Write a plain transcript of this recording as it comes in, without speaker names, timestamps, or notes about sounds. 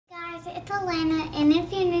it's Alaina, and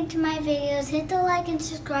if you're new to my videos, hit the like and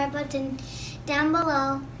subscribe button down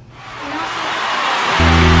below. And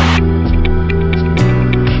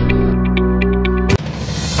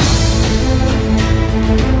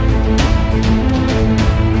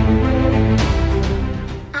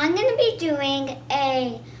I'm going to be doing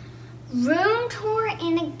a room tour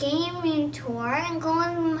and a game room tour,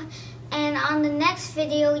 and on the next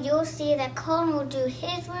video you'll see that Cullan will do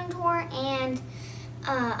his room tour and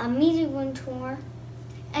a meeting room tour,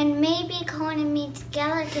 and maybe Cullan and me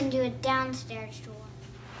together can do a downstairs tour.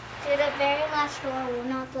 To the very last door, well,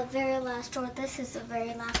 not the very last door, this is the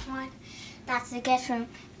very last one. That's the guest room.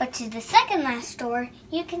 But to the second last door,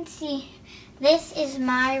 you can see this is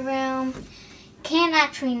my room. Can't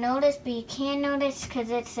actually notice, but you can notice because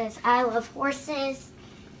it says I love horses.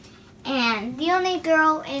 And the only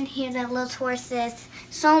girl in here that loves horses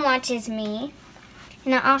so much is me.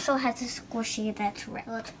 And it also has a squishy that's red.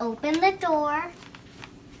 Let's open the door.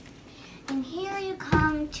 And here you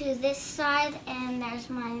come to this side, and there's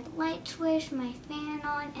my light switch, my fan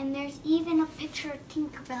on, and there's even a picture of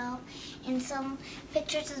Tinkerbell and some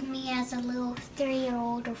pictures of me as a little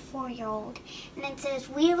 3-year-old or 4-year-old. And it says,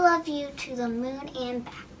 "We love you to the moon and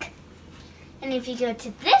back." And if you go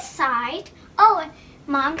to this side, oh,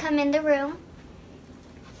 Mom, come in the room,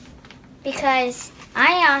 because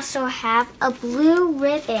I also have a blue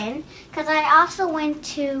ribbon, because I also went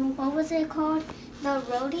to, what was it called? The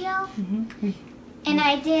Rodeo? Mm-hmm. And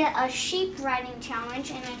I did a sheep riding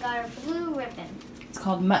challenge, and I got a blue ribbon. It's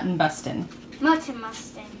called Mutton Bustin. Mutton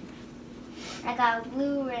Bustin. I got a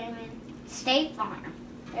blue ribbon. State Farm.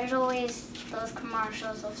 There's always those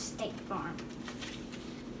commercials of State Farm.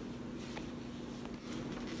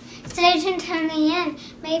 Stay tuned to the end.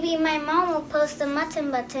 Maybe my mom will post a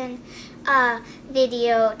Mutton Bustin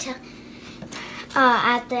video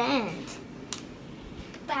at the end.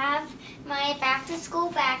 I have my back to school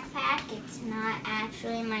backpack. It's not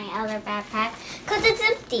actually my other backpack because it's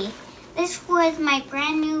empty. This was my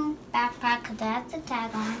brand new backpack because it has the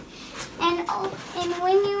tag on it. And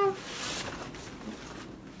when you,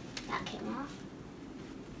 that came off.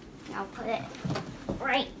 I'll put it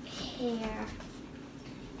right here.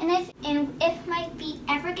 And if my feet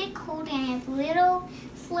ever get cold and I have little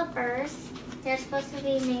slippers, they're supposed to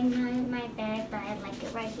be named on my bed, but I like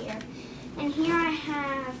it right here. And here I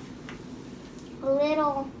have a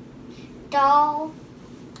little doll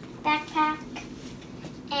backpack,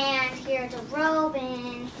 and here's a robe,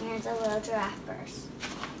 and here's a little giraffe purse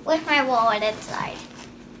with my wallet inside.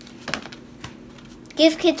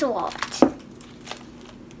 Give kids a wallet.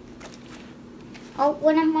 Oh,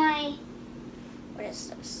 what is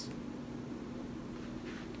this?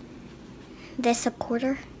 This a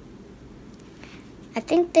quarter? I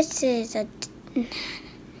think this is a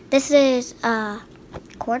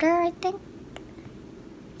quarter, I think.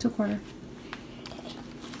 It's a quarter. Okay.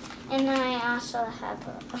 And then I also have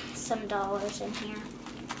some dollars in here.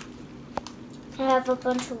 I have a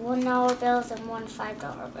bunch of $1 bills and one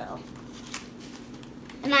 $5 bill.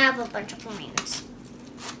 And I have a bunch of coins.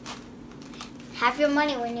 Have your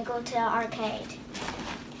money when you go to the arcade.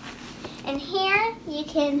 And here you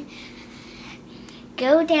can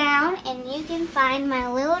go down and you can find my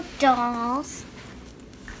little dolls.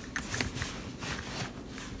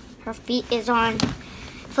 Her feet is on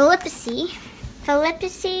Felicity.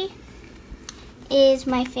 Felicity is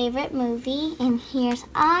my favorite movie. And here's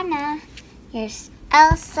Anna. Here's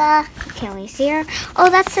Elsa. Can we see her? Oh,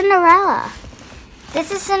 that's Cinderella.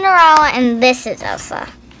 This is Cinderella and this is Elsa.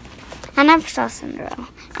 I never saw Cinderella.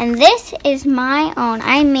 And this is my own.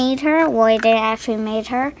 I made her. Well, I didn't actually make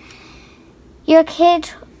her. Your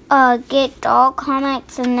kids get doll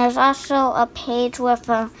comics, and there's also a page with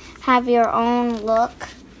have your own look,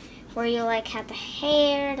 where you like have the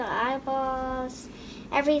hair, the eyeballs,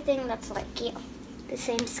 everything that's like you, the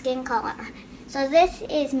same skin color. So this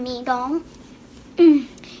is me doll. And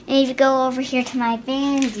if you go over here to my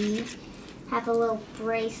Bandy, have a little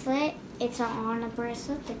bracelet. It's an Anna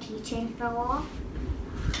bracelet. The keychain fell off.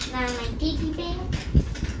 Now my piggy bank.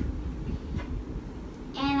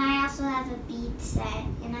 And I also have a bead set.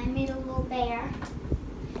 And I made a little bear.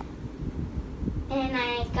 And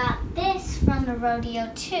I got this from the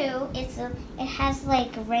Rodeo too. It has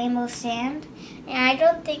like rainbow sand. And I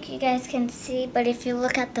don't think you guys can see, but if you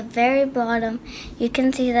look at the very bottom, you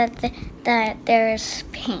can see that there's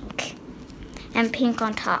pink. And pink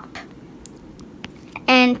on top.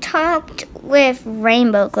 And topped with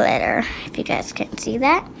rainbow glitter, if you guys can see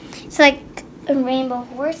that. It's like a rainbow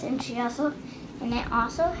horse, and it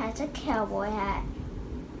also has a cowboy hat,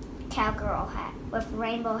 cowgirl hat with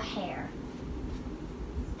rainbow hair.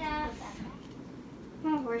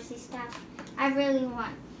 More horsey stuff. I really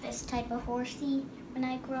want this type of horsey when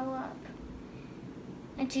I grow up.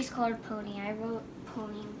 And she's called Pony. I wrote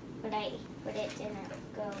Pony, but it didn't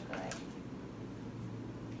go good.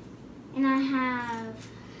 And I have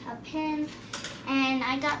a pin, and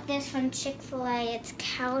I got this from Chick-fil-A. It's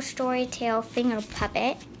Cow Storytale Finger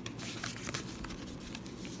Puppet.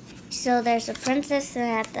 So there's a princess, and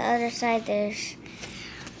at the other side there's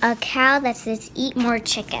a cow that says "Eat more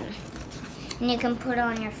chicken," and you can put it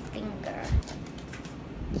on your finger.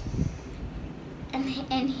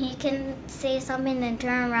 And he can say something and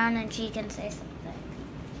turn around, and she can say something.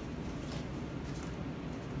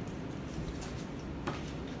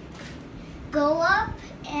 Go up,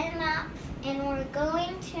 and we're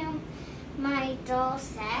going to my doll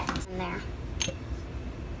set. In there.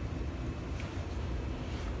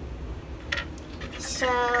 So,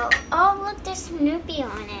 oh look, there's Snoopy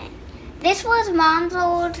on it. This was Mom's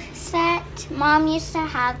old set. Mom used to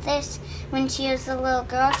have this when she was a little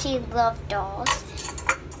girl. She loved dolls.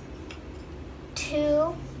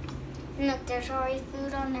 2. And look, there's already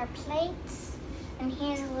food on their plates. And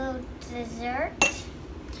here's a little dessert.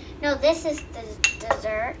 No, this is the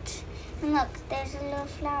dessert. And look, there's a little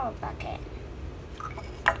flower bucket.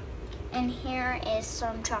 And here is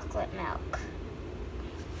some chocolate milk.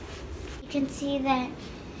 You can see that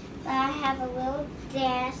I have a little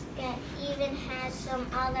desk that even has some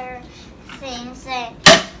other things that...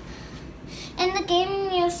 In the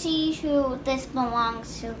game, you'll see who this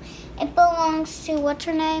belongs to. It belongs to, what's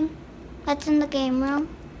her name? That's in the game room.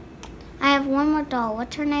 I have one more doll.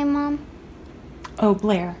 What's her name, Mom? Oh,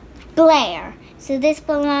 Blair. Blair. So this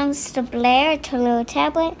belongs to Blair. It's her little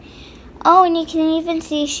tablet. Oh, and you can even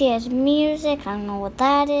see she has music. I don't know what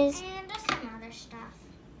that is. And just some other stuff.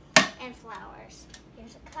 And flowers.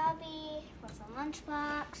 Here's a cubby with a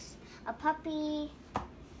lunchbox, a puppy,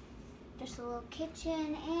 just a little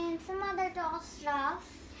kitchen, and some other doll stuff,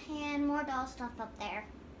 and more doll stuff up there.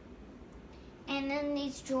 And then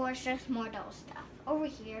these drawers, just more doll stuff. Over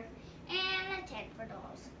here, and a tent for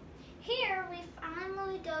dolls. Here, we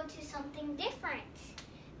finally go to something different.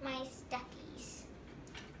 My stuffies.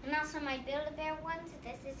 And also my Build-A-Bear ones.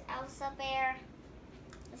 This is Elsa Bear.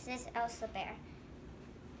 This is Elsa Bear.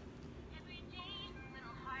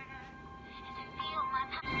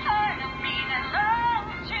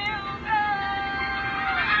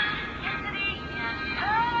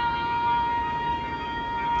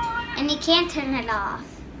 And you can't turn it off.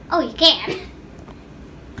 Oh, you can.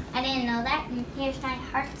 I didn't know that. And here's my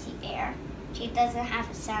Heartsy Bear. She doesn't have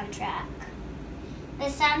a soundtrack. The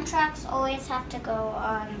soundtracks always have to go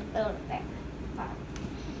on the Build-A-Bear farm.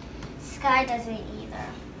 Sky doesn't either.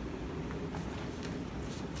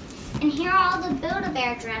 And here are all the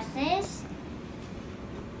Build-A-Bear dresses.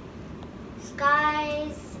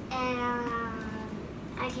 Sky's and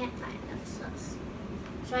I can't find Elsa's.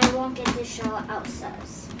 So I won't get to show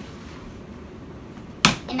Elsa's.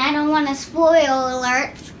 And I don't want to spoil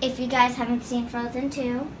alert if you guys haven't seen Frozen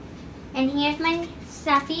 2. And here's my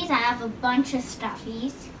stuffies. I have a bunch of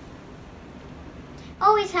stuffies.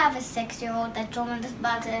 Always have a 6-year-old that's almost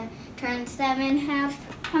about to turn 7 have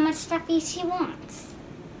how much stuffies she wants.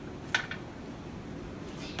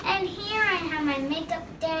 And here I have my makeup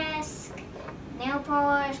desk, nail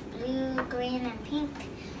polish, blue, green, and pink.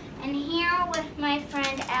 And here with my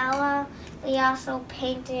friend Ella, we also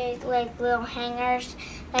painted like little hangers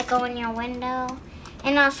that go in your window.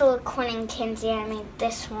 And also with Quinn and Kinsey, I made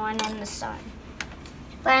this one and the sun.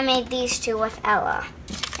 But I made these two with Ella.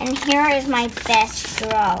 And here is my best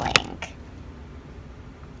drawing.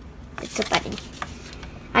 It's a bunny.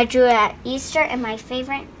 I drew it at Easter and my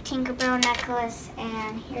favorite Tinkerbell necklace.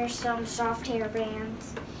 And here's some soft hair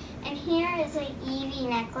bands. And here is an Evie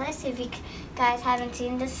necklace. If you guys haven't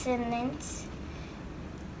seen Descendants,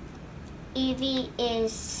 Evie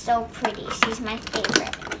is so pretty. She's my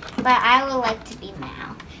favorite. But I would like to be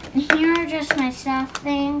Mal. And here are just my soft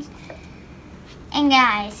things. And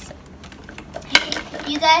guys,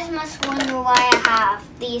 you guys must wonder why I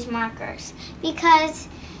have these markers. Because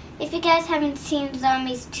if you guys haven't seen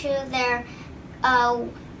Zombies 2, their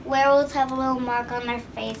werewolves have a little mark on their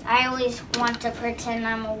face. I always want to pretend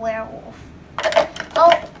I'm a werewolf.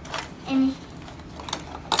 Oh, and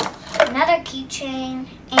another keychain,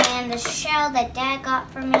 and the shell that Dad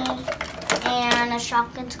got for me, and a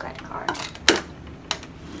Shopkins credit card.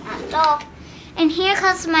 That's all. And here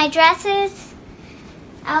comes my dresses,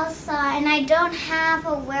 Elsa, and I don't have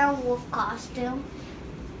a werewolf costume.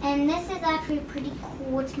 And this is actually pretty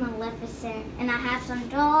cool. It's Maleficent. And I have some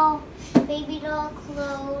baby doll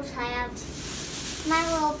clothes. I have my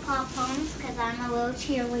little pom-poms because I'm a little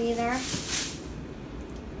cheerleader.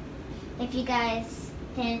 If you guys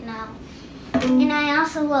didn't know. And I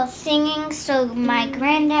also love singing, so my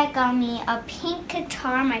granddad got me a pink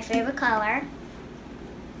guitar, my favorite color.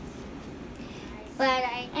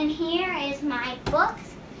 And here is my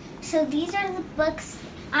books. So these are the books.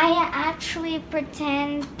 I actually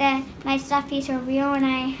pretend that my stuffies are real, and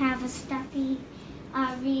I have a stuffy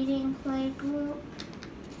reading play group.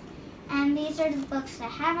 And these are the books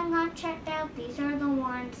that haven't got checked out. These are the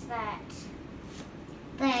ones that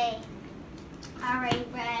they already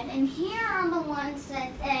read. And here are the ones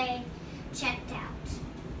that they checked out.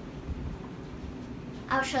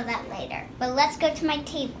 I'll show that later. But let's go to my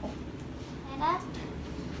table.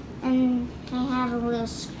 And I have a little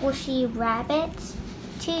squishy rabbit,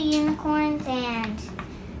 2 unicorns, and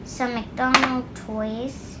some McDonald's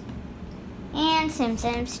toys, and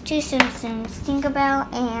Simpsons, 2 Simpsons, Tinkerbell,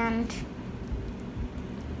 and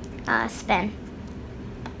Spin.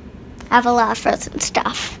 I have a lot of frozen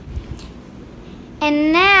stuff.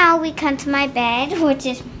 And now we come to my bed, which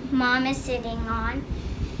is Mom is sitting on.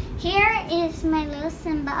 Here is my little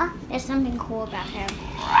Simba. There's something cool about him.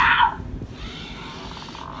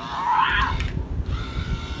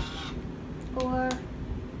 Or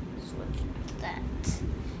switch that.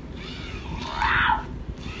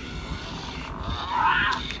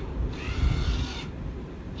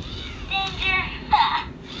 Danger!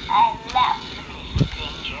 I love this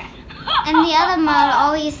danger. And the other mode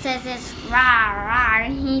always says it's rah rah,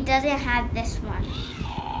 and he doesn't have this one.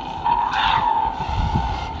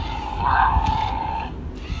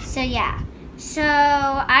 So yeah. So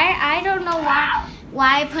I don't know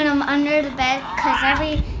why I put him under the bed,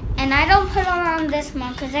 and I don't put him on this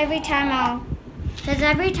one because every time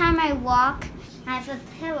I walk, I have a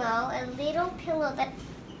pillow, a little pillow that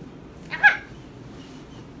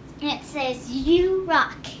it says "You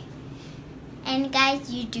rock," and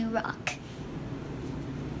guys, you do rock.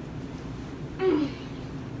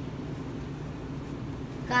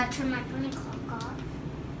 Gotta turn my bunny clock off.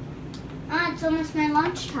 It's almost my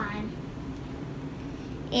lunchtime.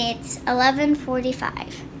 It's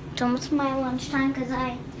 11:45. It's almost my lunchtime because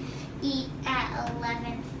I eat at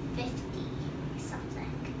 11:50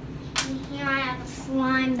 something. And here I have a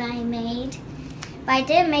slime that I made, but I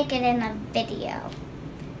didn't make it in a video.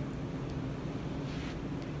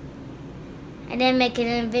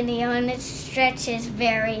 And it stretches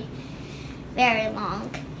very, very long.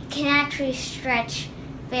 It can actually stretch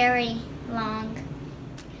very long.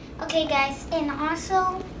 Okay guys, and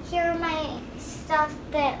also here are my stuff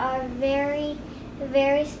that are very,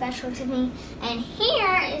 very special to me. And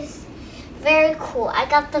here is very cool. I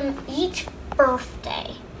got them each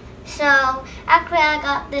birthday. So actually I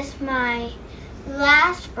got this my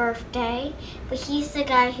last birthday, but he's the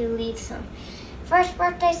guy who leaves them. First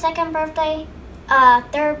birthday, second birthday,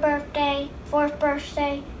 third birthday, fourth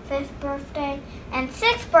birthday, fifth birthday, and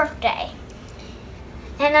sixth birthday.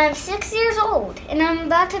 And I'm 6 years old, and I'm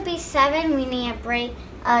about to be 7. We need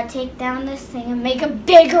to take down this thing and make a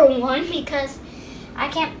bigger one because I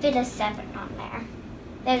can't fit a 7 on there.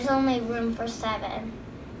 There's only room for 7.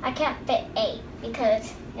 I can't fit 8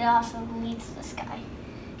 because it also leads the sky.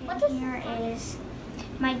 Here is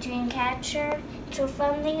my dream catcher. So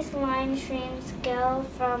from these line streams go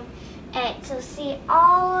from 8. So see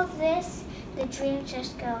all of this, the dreams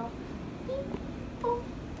just go beep, boop,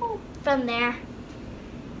 boop, from there.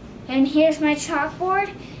 And here's my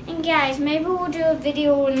chalkboard. And guys, maybe we'll do a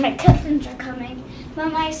video when my cousins are coming.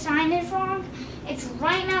 But my sign is wrong. It's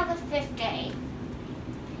right now the 5th day.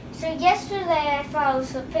 So yesterday I thought it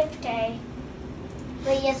was the 5th day.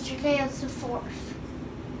 But yesterday it was the 4th.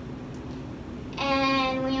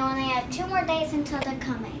 And we only have 2 more days until they're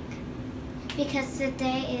coming. Because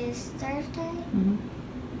today is Thursday. Mm-hmm.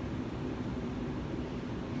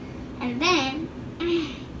 And then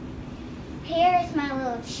here is my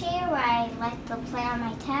little chair where I like to play on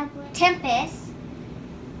my tablet. Tempest,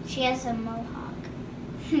 she has a mohawk.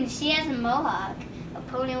 She has a mohawk, a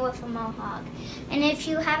pony with a mohawk. And if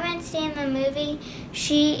you haven't seen the movie,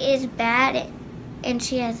 she is bad and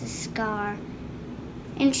she has a scar.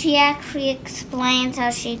 And she actually explains how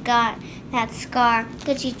she got that scar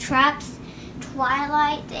because she traps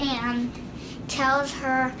Twilight and tells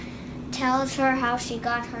her how she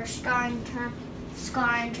got her scar and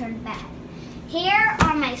turned bad. Here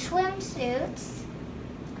are my swimsuits.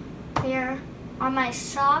 Here are my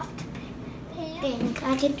soft pink.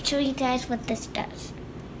 I can show you guys what this does.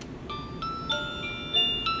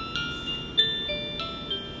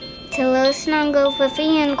 To loosen and go with the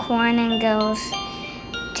unicorn and goes,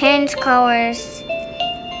 change colors.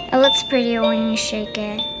 It looks prettier when you shake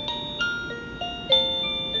it.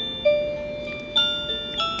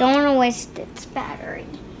 Don't want to waste its battery.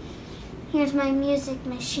 Here's my music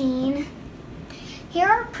machine. Here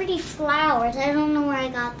are pretty flowers. I don't know where I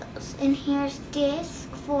got those. And here's disc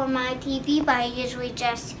for my TV, but I usually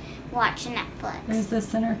just watch Netflix. It was the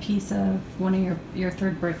centerpiece of one of your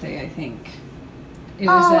third birthday, I think. It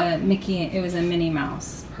was a Minnie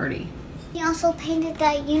Mouse party. He also painted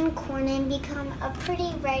that unicorn and become a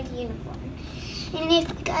pretty red unicorn. And if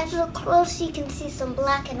you guys look close, you can see some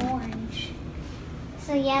black and orange.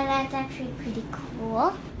 So yeah, that's actually pretty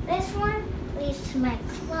cool. This one leads to my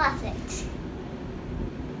closet.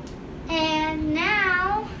 And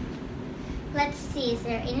now, let's see, is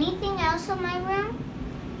there anything else in my room?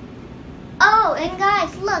 Oh, and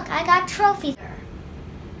guys, look, I got trophies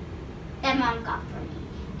that Mom got for me.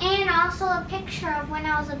 And also a picture of when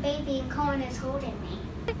I was a baby and Cullan is holding me.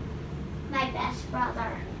 My best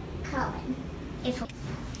brother, Cullan, is holding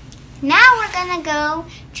me. Now we're gonna go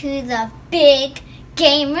to the big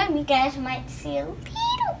game room. You guys might see a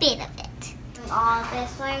little bit of it. All of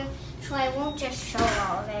this, so I won't just show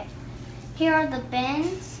all of it. Here are the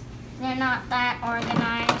bins. They're not that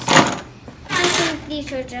organized. I think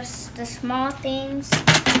these are just the small things.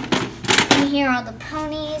 And here are the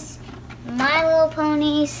ponies, My Little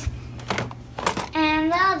Ponies.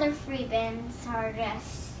 And the other 3 bins are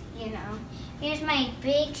just, you know. Here's my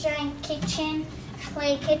big giant kitchen,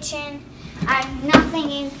 play kitchen. I have nothing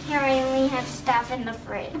in here. I only have stuff in the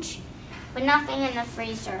fridge. But nothing in the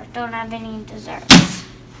freezer. Don't have any desserts.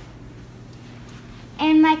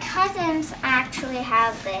 And my cousins actually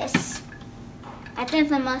have this. I think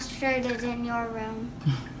the mustard is in your room.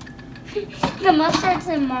 The mustard's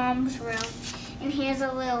in Mom's room. And here's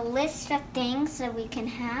a little list of things that we can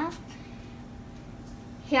have.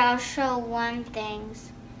 Here, I'll show one thing.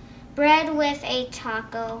 Bread with a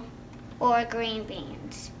taco or green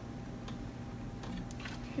beans.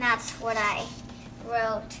 That's what I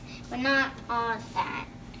wrote, but not all of that.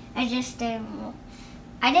 I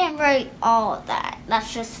didn't write all of that.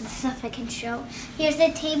 That's just the stuff I can show. Here's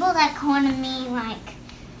a table that Cullan and me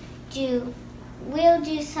we'll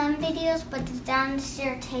do some videos, but the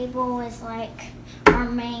downstairs table is like our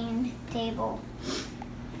main table.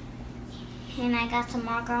 And I got some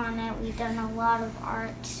marker on it. We've done a lot of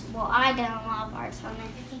art. Well, I done a lot of art on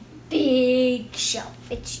it. Big shelf.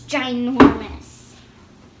 It's ginormous.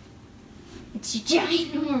 It's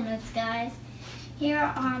ginormous, guys. Here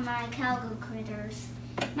are my cowgirl critters.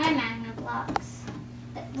 My magnet blocks.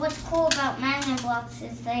 What's cool about magnet blocks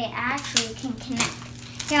is they actually can connect.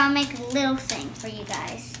 Here, I'll make a little thing for you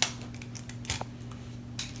guys.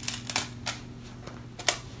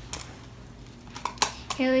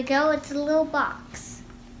 Here we go, it's a little box.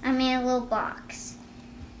 A little box.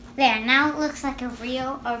 There, now it looks like a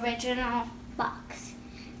real original box.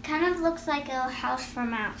 Kind of looks like a house for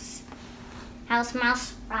mouse. House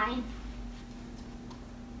mouse rhyme.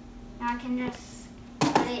 Now I can just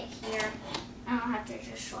put it here. I don't have to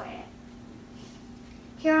destroy it.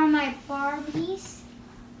 Here are my Barbies.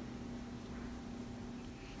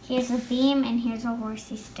 Here's a beam and here's a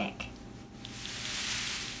horsey stick.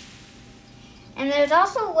 And there's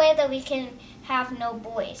also a way that we can have no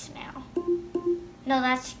boys now. No,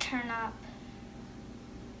 that's turn up.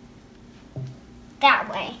 That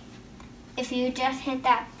way. If you just hit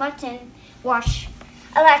that button, watch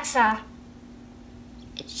Alexa.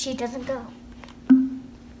 She doesn't go.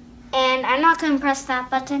 And I'm not going to press that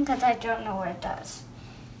button because I don't know what it does.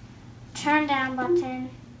 Turn down button,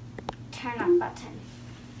 turn up button.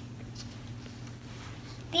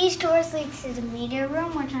 These doors lead to the media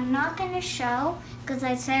room, which I'm not going to show because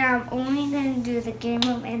I said I'm only going to do the game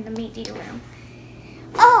room and the media room.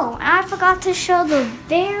 Oh, I forgot to show the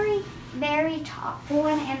very, very top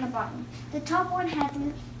one and the bottom. The top one has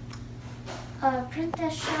a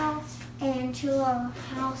princess shelf and 2 little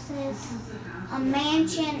houses, a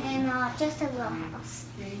mansion, and just a little house.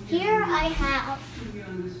 Here I have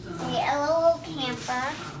a yellow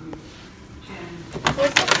camper.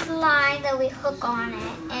 There's a slide that we hook on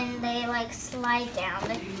it, and they like slide down.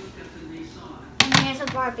 And there's a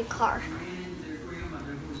Barbie car.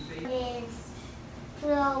 There's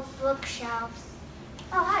little bookshelves.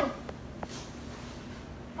 Oh, hi.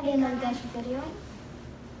 I didn't know you guys were videoing.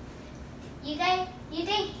 You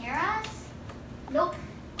didn't hear us? Nope.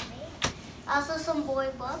 Also some boy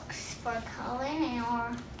books for Cullan and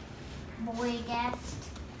our boy guest.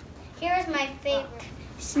 Here's my favorite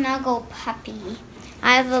Snuggle Puppy.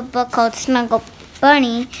 I have a book called Snuggle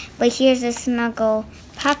Bunny, but here's a Snuggle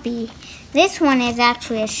Puppy. This one is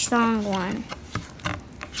actually a strong one.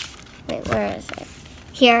 Wait, where is it?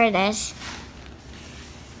 Here it is.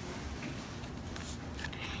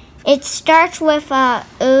 It starts with a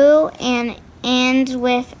ooh and ends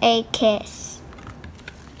with a kiss.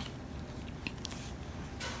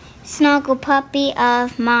 snuggle puppy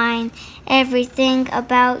of mine. Everything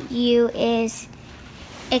about you is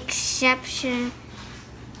exceptionally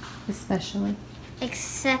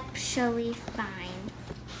fine.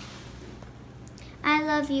 I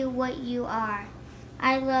love you what you are.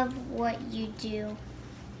 I love what you do.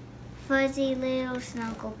 Fuzzy little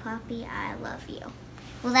snuggle puppy, I love you.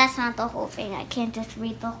 Well, that's not the whole thing. I can't just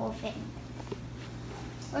read the whole thing.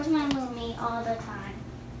 Where's my little me all the time?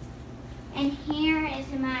 And here is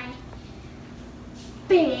my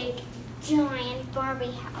big, giant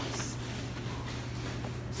Barbie house.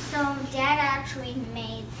 So Dad actually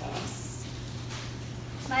made this.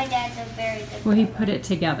 My dad's a very good Well, he builder. put it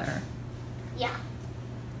together. Yeah.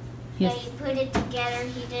 Yes. Yeah, he put it together.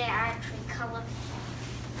 He didn't actually color,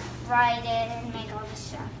 write it, and make all this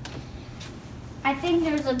stuff. I think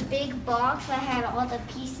there's a big box that had all the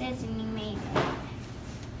pieces, and he made it.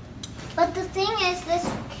 But the thing is, this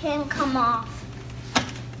can come off.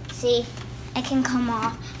 See, it can come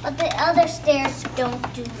off. But the other stairs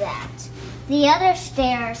don't do that. The other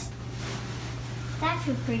stairs, it's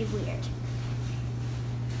actually pretty weird.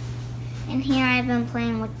 And here I've been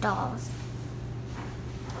playing with dolls.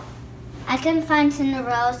 I couldn't find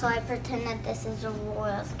Cinderella, so I pretend that this is a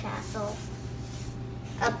royal's castle.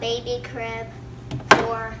 A baby crib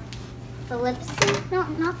for Felicity. No,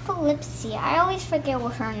 not Felicity. I always forget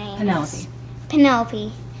what her name is.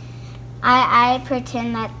 Penelope. I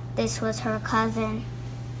pretend that this was her cousin.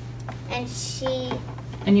 And she...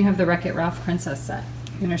 And you have the Wreck-It Ralph princess set.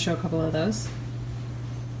 You want to show a couple of those?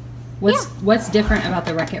 What's different about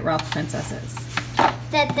the Wreck-It Ralph princesses?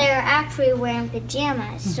 That they're actually wearing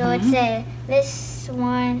pajamas. So it said this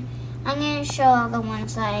one. I'm gonna show all the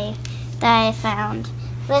ones that I found.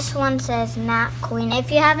 This one says Nap Queen.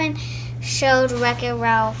 If you haven't showed Wreck-It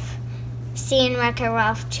Ralph, seen Wreck-It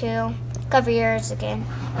Ralph 2, cover your ears again.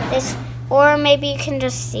 This, or maybe you can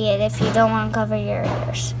just see it if you don't want to cover your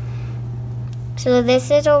ears. So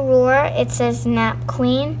this is Aurora. It says Nap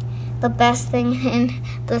Queen. The best thing in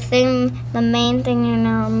the main thing in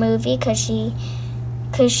her movie, cause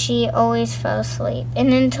she always fell asleep.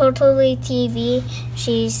 And in Totally TV,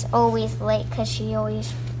 she's always late because she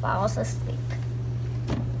always falls asleep.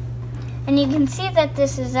 And you can see that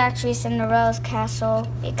this is actually Cinderella's castle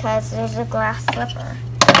because there's a glass slipper.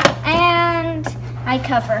 And I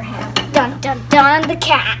cover him. Dun dun dun, the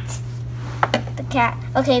cat. The cat.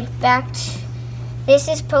 Okay, back to, this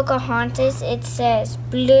is Pocahontas. It says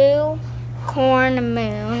blue corn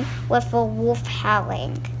moon with a wolf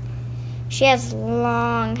howling. She has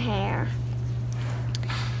long hair.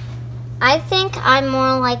 I think I'm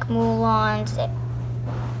more like Mulan's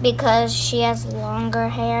because she has longer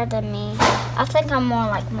hair than me. I think I'm more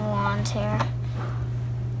like Mulan's hair.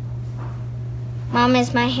 Mom,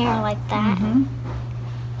 is my hair like that?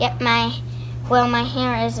 Yep, my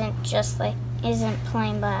hair isn't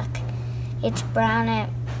plain black. It's brown and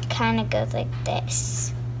it kind of goes like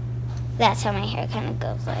this. That's how my hair kind of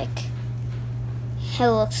goes like. It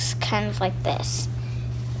looks kind of like this.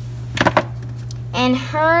 And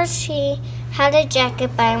hers, she had a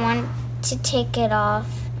jacket, but I wanted to take it off.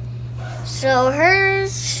 So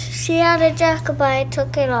hers, she had a jacket, but I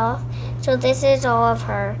took it off. So this is all of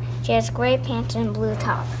her. She has gray pants and blue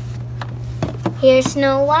top. Here's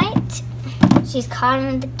Snow White. She's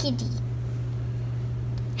calling the kitty.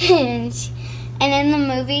 And in the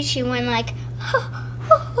movie, she went like,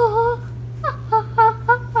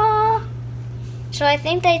 So I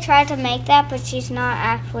think they tried to make that, but she's not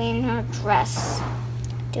actually in her dress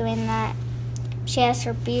doing that. She has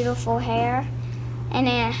her beautiful hair,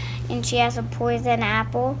 and she has a poison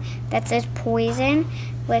apple that says poison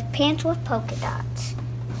with pants with polka dots.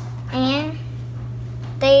 And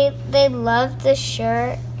they loved the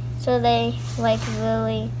shirt, so they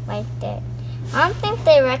really liked it. I don't think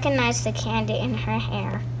they recognized the candy in her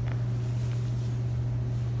hair.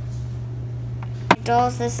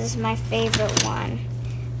 Dolls, this is my favorite one.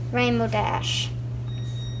 Rainbow Dash.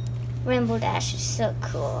 Rainbow Dash is so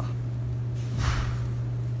cool.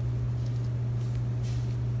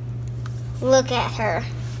 Look at her.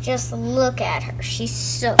 Just look at her. She's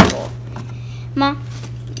so cool. Mom,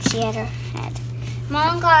 she had her head.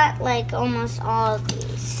 Mom got like almost all of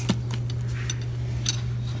these.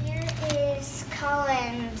 Here is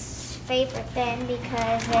Cullan's favorite bin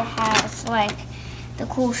because it has like the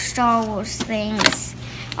cool Star Wars things.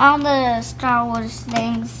 All the Star Wars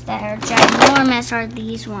things that are ginormous are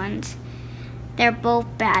these ones. They're both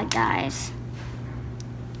bad guys.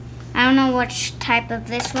 I don't know which type of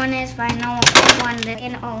this one is, but I know which one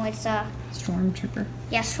oh, it's a Stormtrooper.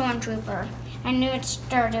 Yeah, Stormtrooper. I knew it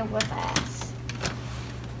started with S.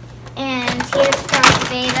 And here's Darth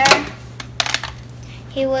Vader.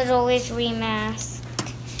 He was always remasked,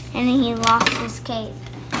 and he lost his cape.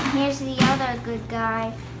 Here's the other good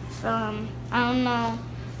guy from, I don't know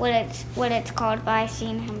what it's called, but I've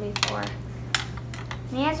seen him before.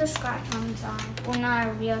 And he has a scratch on his arm. Well, not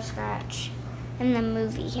a real scratch. In the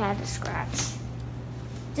movie, he had a scratch.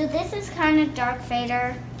 So this is kind of Darth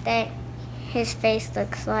Vader that his face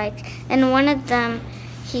looks like. And one of them,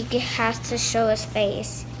 he has to show his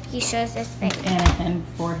face. He shows his face. And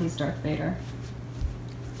before he's Darth Vader.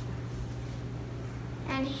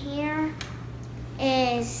 And here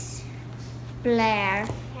is Blair.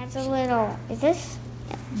 That's a little, is this?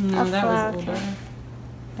 No, that flower was older.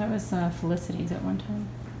 That was Felicity's at one time.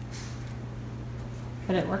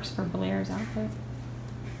 But it works for Blair's outfit.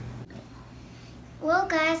 Well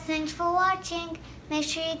guys, thanks for watching. Make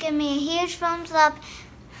sure you give me a huge thumbs up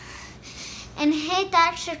and hit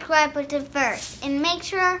that subscribe button first. And make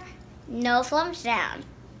sure no thumbs down.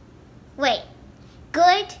 Wait,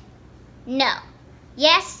 good? No.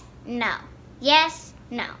 Yes? No. Yes?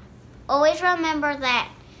 No. Always remember that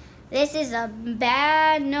this is a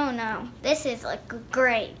bad no-no. This is a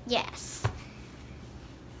great yes.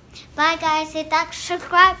 Bye guys, hit that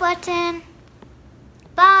subscribe button.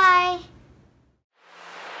 Bye.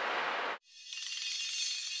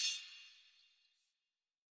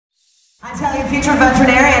 I tell you, future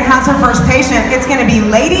veterinarian has her first patient. It's going to be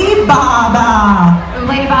Lady Baba.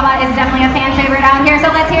 Lady Baba is definitely a fan favorite out here,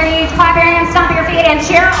 so let's hear you clap your hands, stomp your feet, and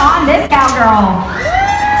cheer on this cowgirl.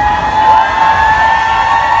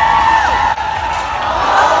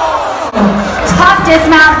 Tough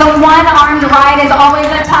dismount, the one-armed